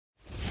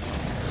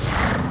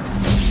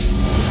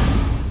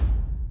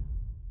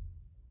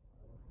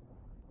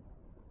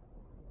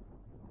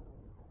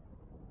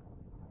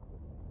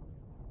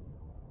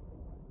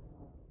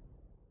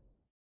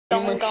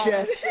I'm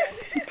gone.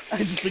 I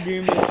disagree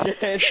with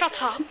shit.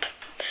 Shut up.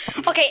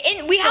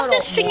 Okay, we have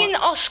this thing in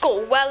our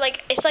school where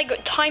like it's like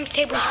times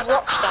tables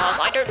rock stars.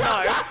 I don't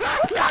know.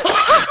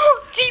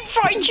 Deep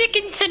fried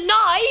chicken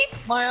tonight.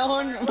 My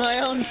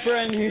own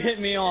friend who hit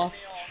me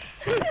off.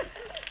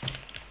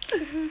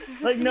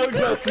 Like no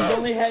joke, he's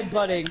only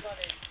headbutting.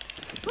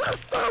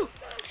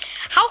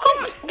 How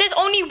come there's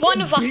only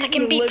one of us that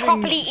can be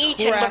properly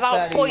eaten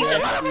without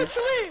poison?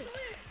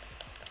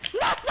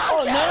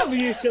 Oh, none of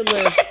you should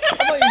live. How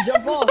about you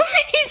jump off?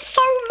 He's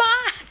so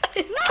mad.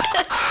 No!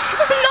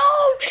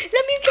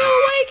 Let me get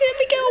away! Let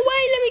me get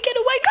away! Let me get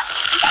away!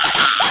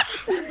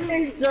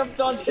 He jumped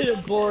onto the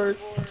board.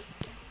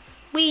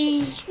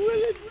 We. What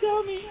a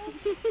dummy.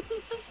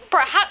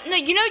 Bro, no,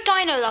 you know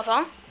Dino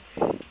Lover?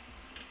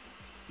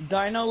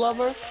 Dino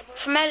Lover?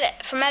 From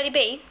Ellie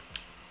B?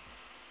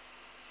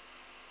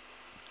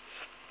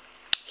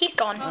 He's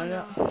gone. I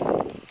know.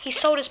 He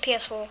sold his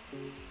PS4.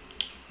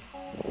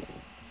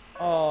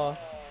 Oh.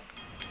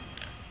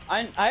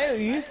 I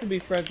used to be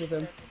friends with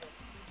him.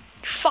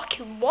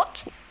 Fucking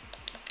what?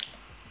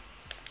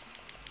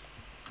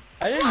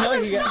 I didn't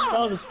know he got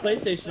sold his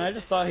PlayStation. I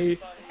just thought he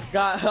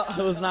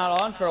was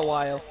not on for a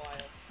while.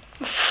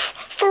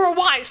 For a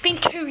while. It's been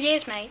 2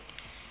 years, mate.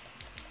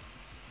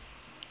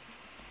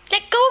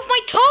 Let go of my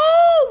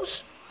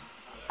toes!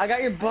 I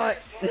got your butt.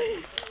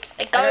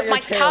 Let go of my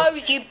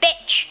toes, you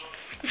bitch!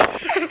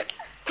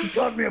 You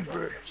called me a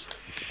bitch.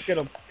 Get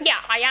him. Yeah,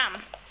 I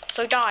am.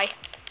 So die.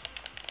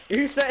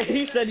 He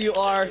said you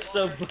are,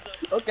 so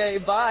okay,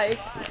 bye.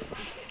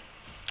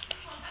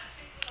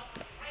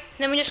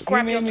 Let me just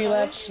grab your toes. You made me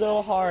laugh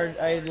so hard,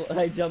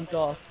 I jumped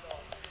off.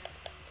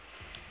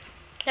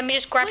 Let me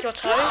just grab your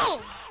toes.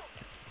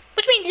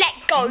 What do you mean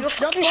let go? You're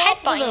fucking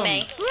headbutting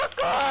me.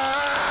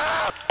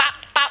 Bap,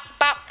 bap,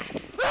 bap.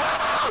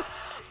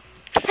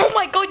 Oh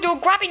my god, you're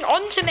grabbing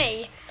onto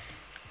me.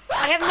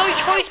 I have no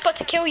choice but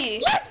to kill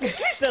you. He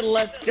said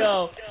let's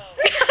go.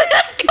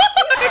 Let's go!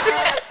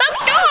 Let's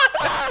go!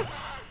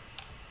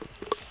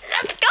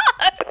 Let's go!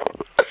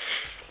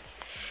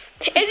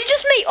 Is it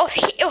just me, or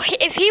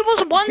if he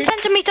was 1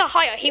 centimeter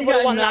higher, he would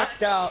have won that? He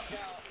got knocked out.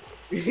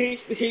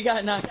 He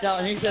got knocked out,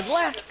 and he said,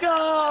 "Let's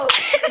go."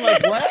 I'm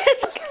like, what?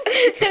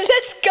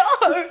 Let's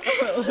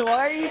go.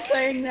 Why are you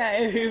saying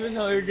that even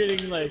though you're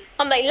getting like?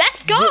 I'm like,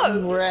 let's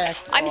go. Wrecked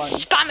I'm on.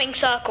 Spamming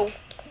circle.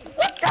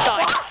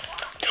 Die.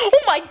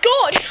 Oh my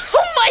god!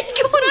 Oh my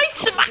god! I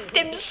smacked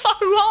him so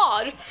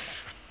hard.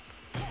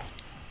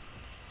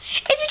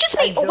 Is it just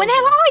me, or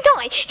whenever I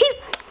die,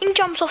 he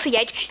jumps off the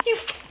edge? You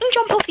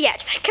jump off the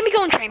edge. Can we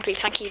go on train, please?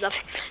 Thank you, love.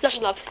 Lots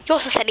of love.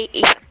 Yours sincerely,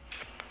 Ethan.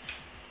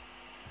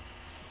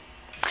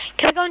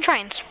 Can we go on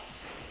trains?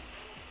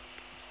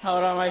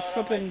 Hold on, my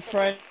flipping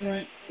friend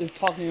is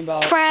talking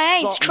about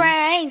trains.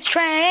 Happy meals,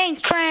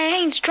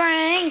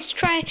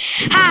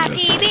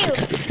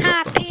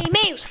 happy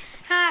meals,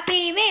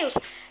 happy meals,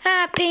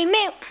 happy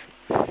meals,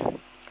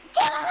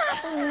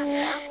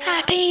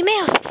 happy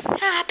meals,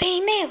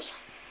 happy meals.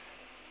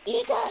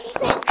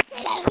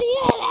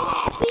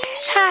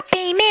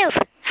 Happy meals,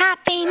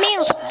 happy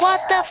meals. What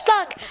the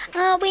fuck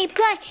are we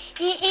playing?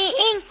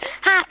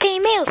 Happy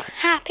meals,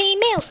 happy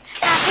meals,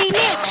 happy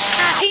meals,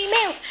 happy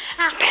meals,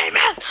 happy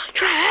meals.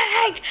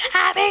 Trains,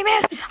 happy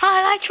meals.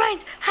 I like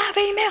trains.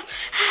 Happy meals,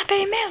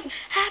 happy meals,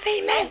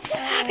 happy meals,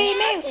 happy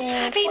meals,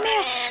 happy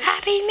meals,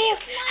 happy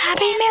meals,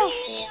 happy meals.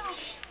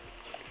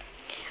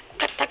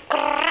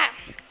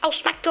 I'll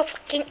smack your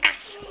fucking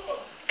ass.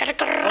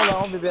 Hold on,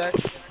 I'll be back.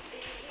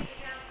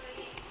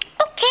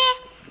 Okay,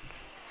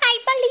 I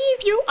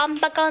believe you,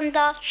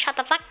 Umbaganda. Shut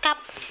the fuck up.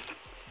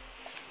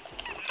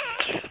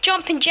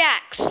 Jumping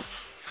jacks.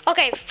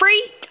 Okay,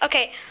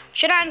 okay,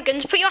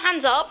 shenanigans, put your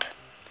hands up.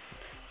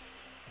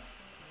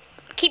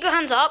 Keep your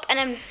hands up, and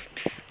then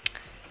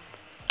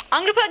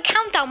I'm gonna put a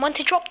countdown when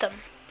to drop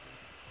them.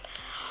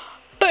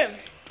 Boom.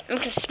 And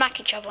we can smack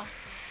each other.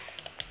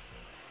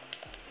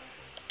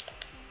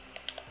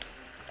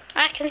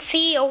 I can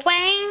see a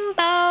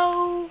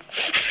rainbow.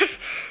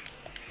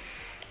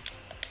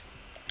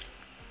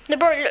 No,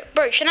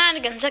 bro,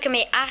 shenanigans, look at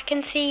me. I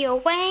can see a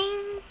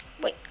rainbow.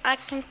 Wait, I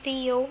can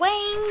see a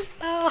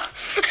rainbow.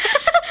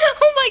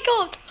 Oh my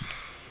god.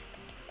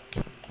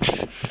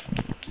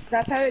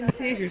 Stop having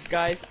seizures,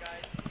 guys.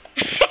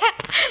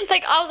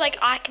 Like, I was like,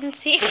 I can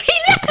see. He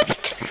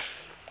left.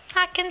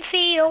 I can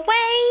see a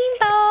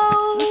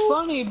rainbow. It's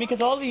funny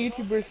because all the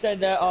YouTubers said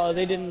that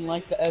they didn't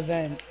like the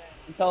event.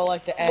 It's all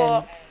like the end.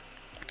 What?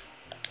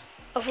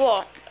 Of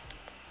what?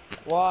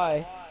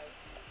 Why?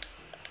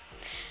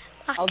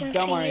 How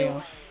dumb are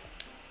you?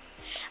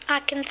 I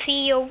can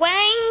see a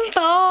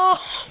rainbow.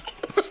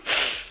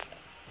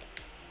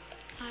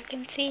 I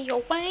can see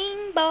a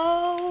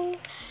rainbow.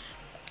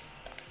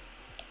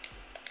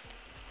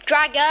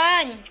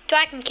 Dragon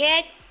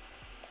kid.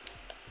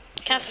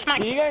 Can I smack?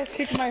 Can you guys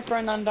kick my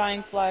friend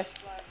Undying Flash?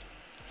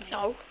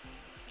 No.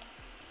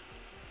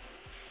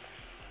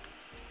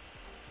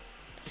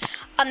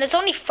 There's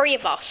only 3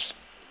 of us.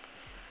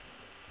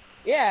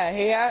 Yeah,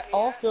 he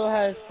also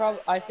has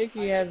I think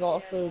he has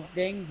also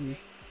Dang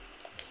Boost.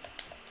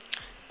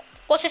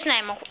 What's his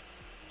name? I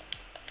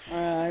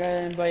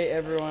gotta invite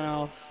everyone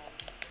else.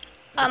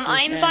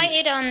 I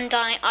invited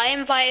Undying. I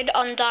invited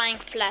Undying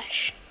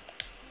Flesh.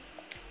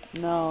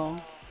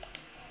 No.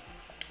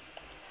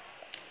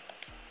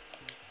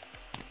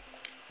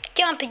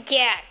 Jumping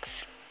Jacks.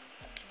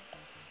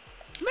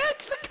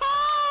 Mexico!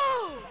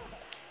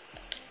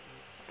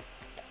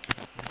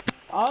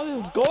 I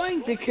was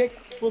going to kick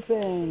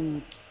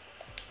flipping,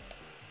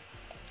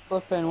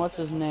 what's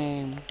his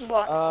name?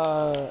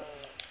 What?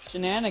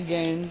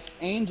 Shenanigans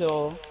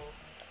Angel,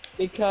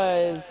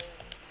 because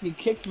he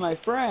kicked my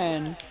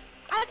friend.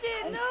 I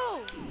didn't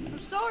know. I'm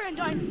sorry,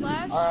 Undying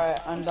Flash.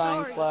 Alright, Undying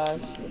sorry. Flash,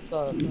 what's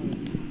up?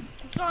 I'm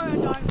sorry,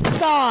 Undying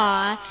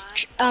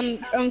Flash.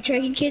 Saw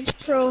Dragon Kid's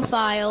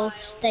profile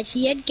that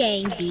he had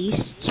gang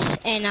beasts,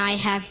 and I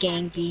have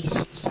gang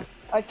beasts.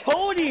 I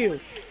told you!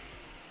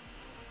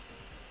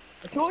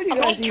 I told you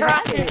Okay, guys he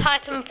had it.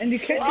 Titan. And you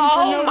kicked him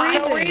Oh for my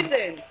no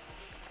reason.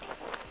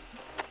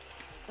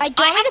 I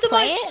don't have want to the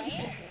play most-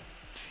 it.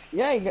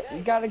 Yeah, you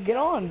gotta get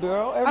on,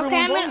 bro. Everyone's Okay,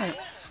 I'm on gonna. it.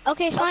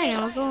 Okay, fine.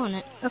 I'll go on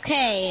it.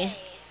 Okay.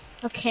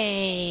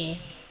 Okay.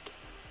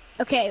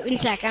 Okay, one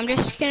sec. I'm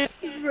just gonna.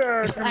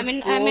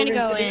 I'm gonna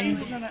go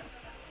in.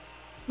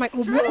 Like,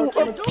 Big example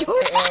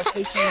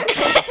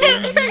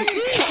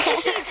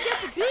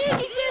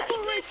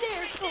right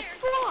there. The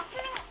fuck?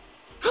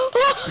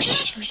 Oh,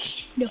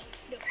 shoot. No.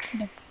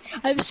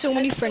 I have so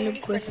many friend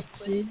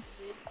requests, dude.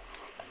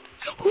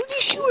 Holy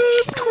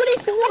shit,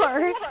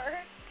 24!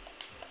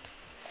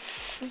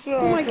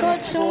 Oh my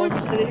god, so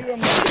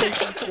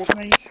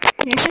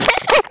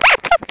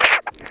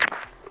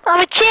I'm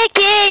a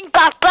chicken,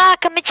 black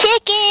black. I'm a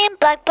chicken,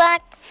 black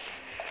black.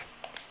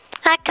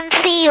 I can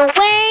see a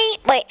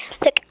wait,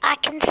 look, I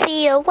can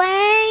see a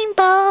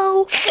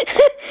rainbow.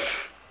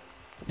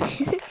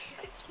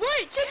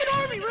 Right, Chicken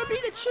Army. Rugby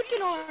the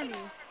Chicken Army.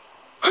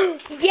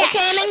 Yes. Okay,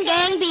 I'm in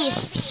Gang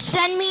Beast.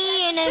 Send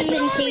me an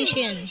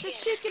invitation. The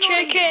Chicken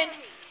Army. Chicken.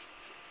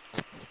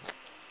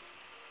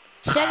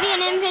 Send me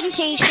an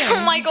invitation. Oh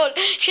my god,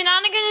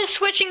 Shenanigans is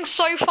switching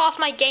so fast.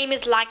 My game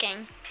is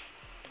lagging.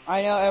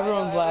 I know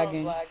everyone's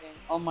lagging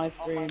on my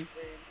screen.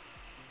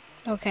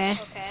 Okay.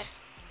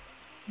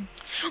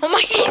 Oh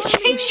my god, it's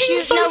changing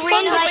Shoot, so no, fast.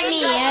 re-invite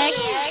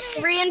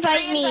me.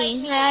 Re-invite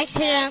me. I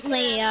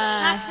accidentally,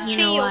 you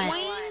know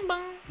what?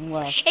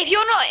 Well, If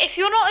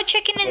you're not a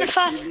chicken in the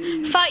first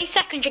 30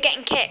 seconds, you're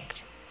getting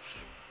kicked.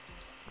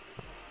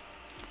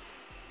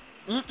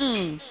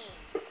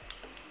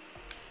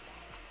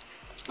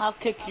 I'll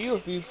kick you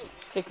if you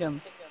kick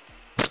him.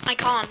 I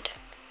can't.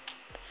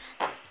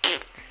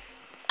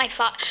 I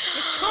thought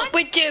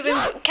we're doing.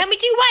 Can we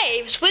do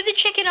waves with the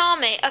chicken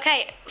army?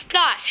 Okay,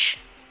 Flash.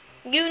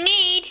 You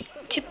need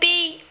to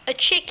be a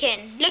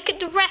chicken. Look at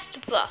the rest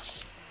of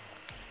us.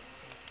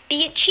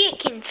 Be a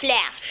chicken,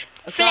 Flash.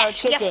 It's not a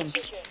Flash, you have chicken. to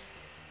be-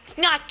 It's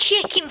not a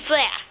chicken,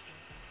 Flash.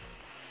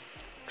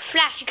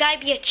 Flash, you gotta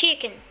be a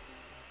chicken.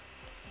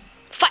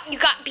 You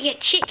gotta be a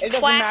chicken, It doesn't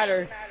Flash.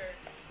 matter.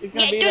 It's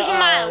gonna Yeah, be it doesn't the,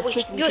 matter.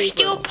 chicken You're keeper.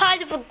 still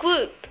part of a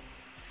group.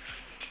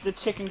 It's the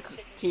chicken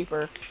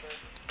keeper.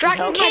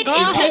 Dragon He Kid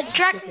helps is protect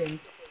Dragon.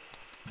 chickens.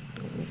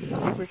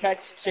 He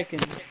protects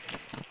chickens.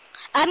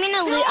 I'm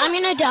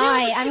gonna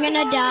die. I'm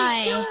gonna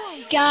die. He's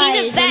a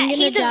Guys, vet. I'm gonna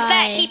He's a die.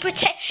 vet. He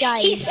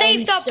Guys, He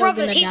saved I'm our so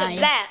brothers. gonna He's die. a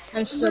vet.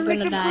 I'm so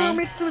gonna die.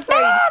 Commit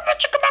suicide.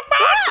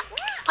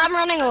 I'm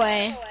running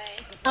away.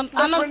 I'm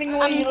running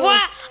away.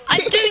 Wow,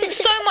 I'm doing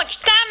so much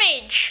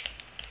damage.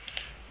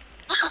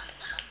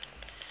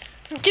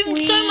 I'm doing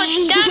so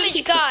much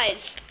damage,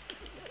 guys.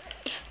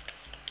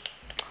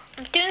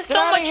 I'm doing so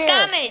outta much here.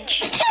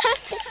 damage.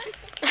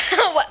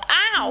 What?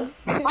 Ow.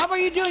 How are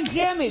you doing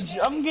damage?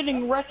 I'm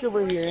getting wrecked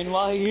over here, and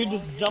while you're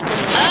just jumping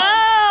around.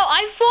 Oh,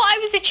 I thought I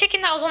was the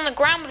chicken that was on the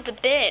ground with the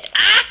beard.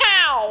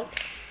 Ow.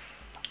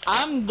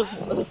 I'm the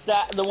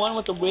one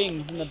with the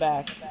wings in the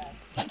back.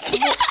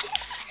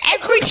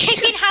 Every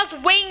chicken has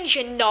wings,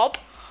 you knob.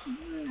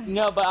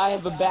 No, but I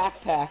have a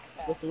backpack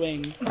with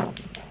wings.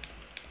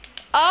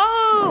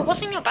 Oh,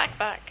 what's in your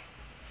backpack?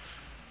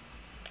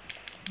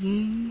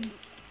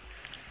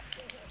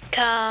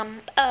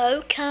 Come,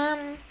 oh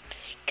come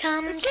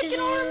to chicken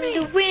army.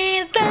 the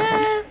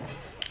river.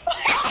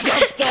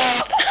 Jumped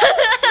off.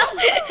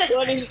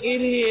 What an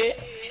idiot.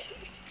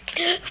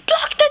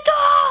 Block the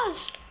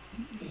doors!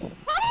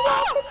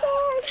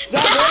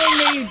 Stop hitting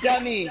me, you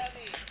dummy.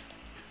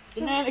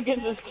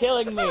 Shenanigans is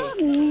killing me.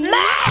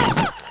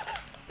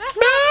 That's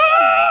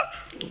not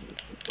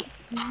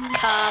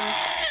Come,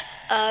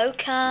 oh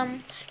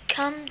come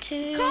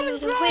to Coming, the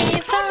bro.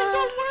 river. Coming,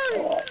 don't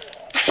worry.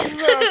 This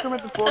is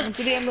Kermit the Frog, and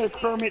today I'm gonna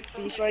Kermit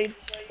suicide.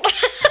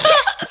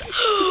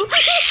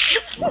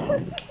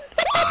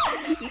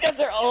 You guys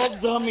are all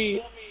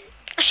dummies.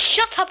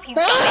 Shut up, you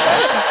dummy.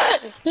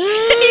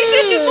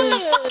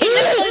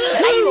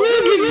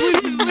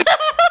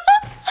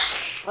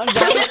 I'm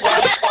dying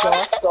Flash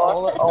sucks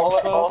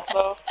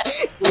also.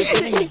 So he's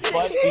getting his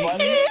butt eaten.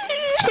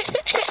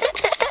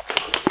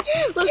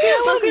 Look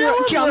at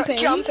him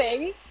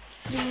jumping.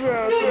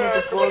 Kermit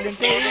the Frog, and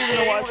today we're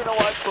gonna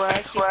watch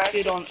Crash, this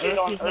kid on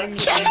Earth. His name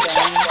is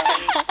Undying.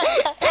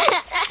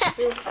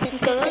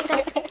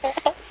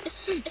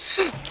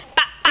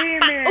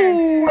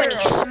 Ooh, and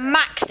he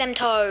smacks them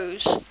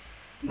toes.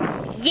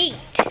 Yeet.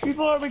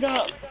 People are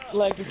gonna,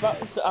 like, if I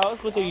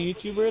was with a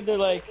YouTuber, they're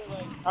like,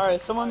 alright,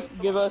 someone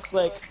give us,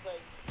 like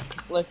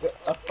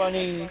a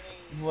funny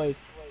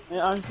voice. And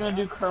I'm just gonna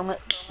do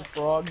Kermit the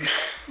Frog.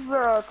 This is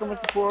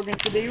Kermit the Frog, and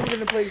today we're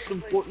gonna play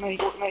some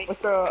Fortnite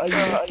with a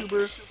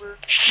YouTuber.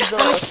 Shut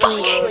up,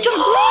 sleep.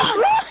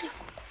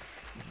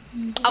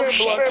 Oh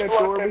shit.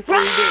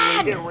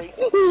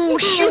 Ooh,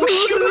 shoot.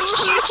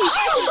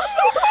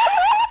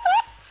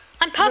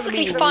 I'm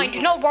perfectly fine,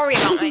 do not worry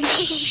about me.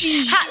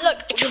 Ha,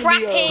 look,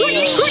 trapping.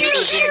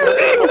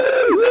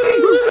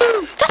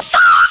 The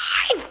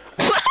sign!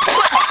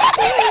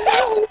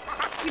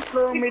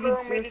 Committed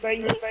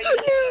suicide.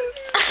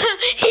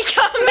 He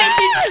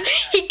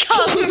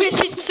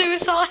committed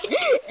suicide.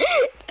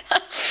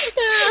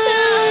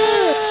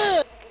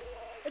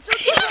 It's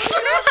okay.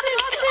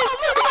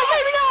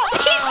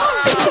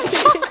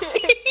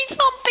 He's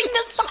humping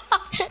the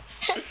sign.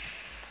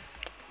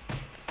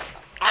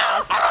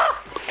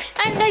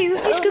 And I use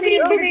this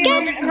committed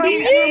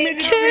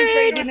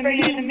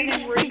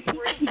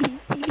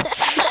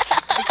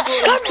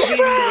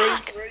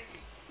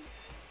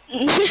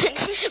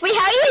Wait,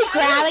 how do you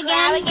grab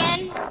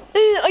again?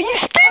 Are you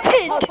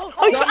stupid?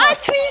 Are you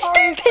actually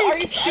stupid? Are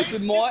you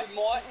stupid, Mort?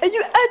 Are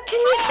you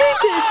actually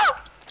stupid?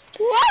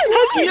 What?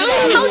 How do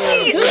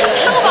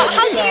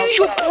you use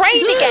your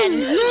brain again?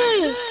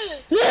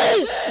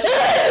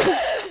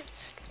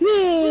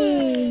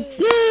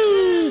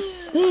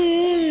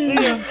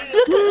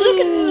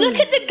 Look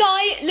at the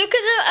guy. Look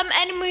at the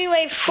enemy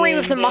wave 3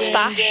 with the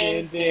mustache.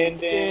 He's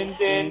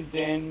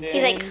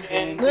like,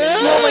 what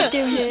am I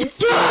doing here?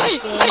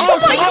 Oh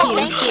my god!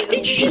 Thank you.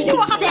 Did you just see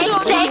what happened to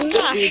our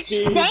mustache?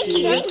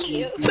 Thank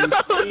you.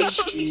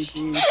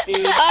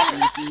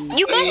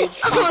 You guys.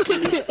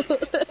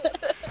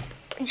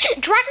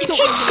 Dragon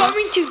Kid's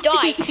going to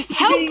die.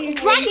 Help,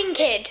 Dragon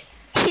Kid.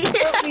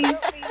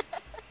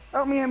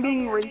 Help me, I'm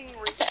being raped.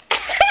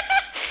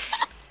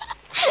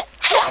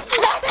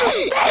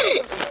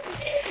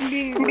 I'm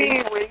being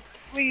raped,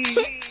 please.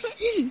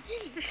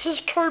 His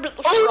Kermit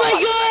the Frog. Oh my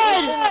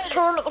god!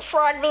 Kermit the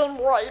Frog being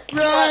raped.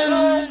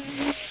 Run!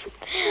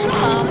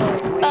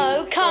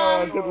 Oh,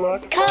 come. Good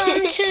luck. Come to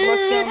Look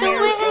down the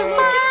there.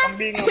 river. I'm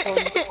being up on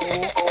this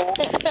pole.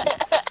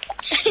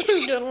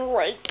 He's getting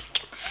raped.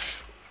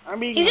 I'm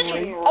being He's just,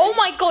 raped. oh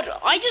my god,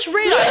 I just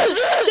realized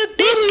the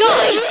big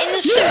guys in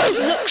the suit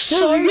look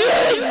so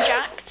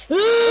jacked. Come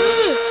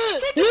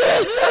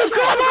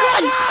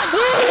on!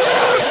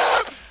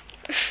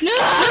 No!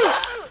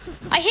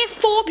 I hear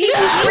 4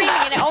 people screaming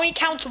and it only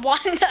counts 1,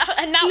 and that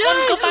one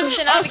got back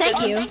to Oh,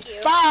 thank you.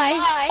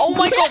 Bye. Oh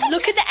my god,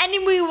 look at the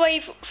enemy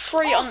wave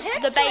 3 on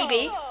the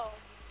baby.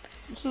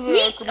 This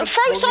is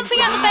Throw something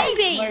at the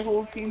baby! My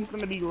whole team's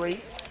gonna be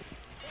raped.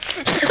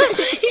 No,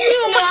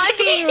 I'm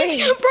being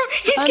raped. Bro,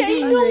 he's I'm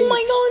getting, being oh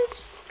my god.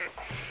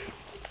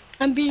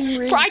 I'm being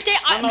raped.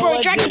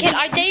 Bro, Dragon Kid,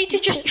 I dare you to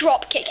just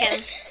drop kick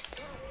him.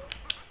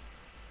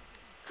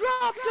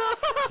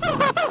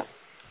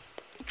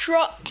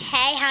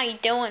 Hey, how you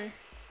doing?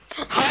 I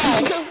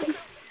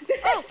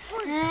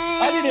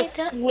did a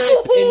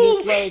flip and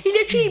just like He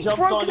literally jumped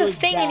broke onto the his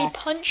thing and he back.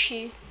 punched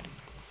you.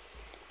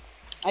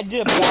 I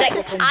did a He's backflip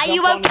like, and are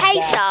you jumped on his okay,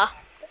 back.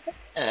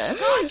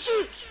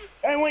 sir?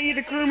 I want you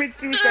to Kermit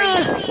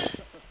suicide.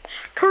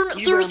 Kermit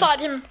suicide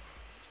him.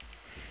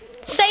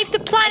 Save the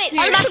planet, I'm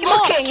smack just him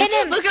off, looking. kill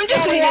him. Look, I'm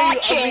just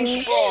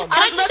watching. Can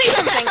I just say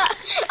something?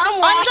 I'm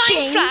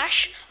watching.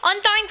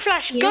 Undying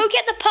Flash, Yeah. go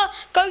get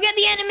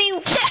the enemy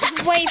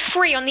wave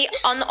 3 on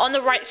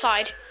the right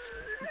side.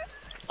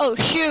 Oh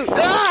shoot!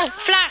 Ah!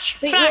 Flash,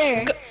 Wait, Flash,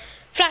 where?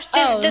 Flash,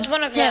 Oh, there's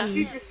one of them.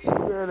 You just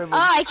scared of him. Oh,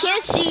 I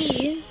can't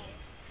see.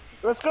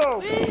 Let's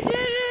go.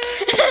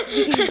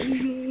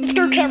 Let's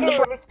go,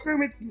 Kermit. Let's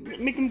Kermit,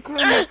 make him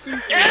Kermit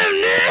suicide.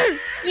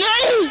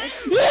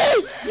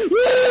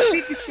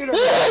 Beat the shit out of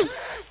him.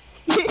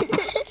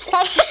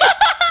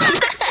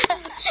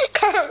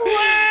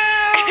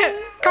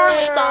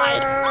 Kermit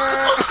died.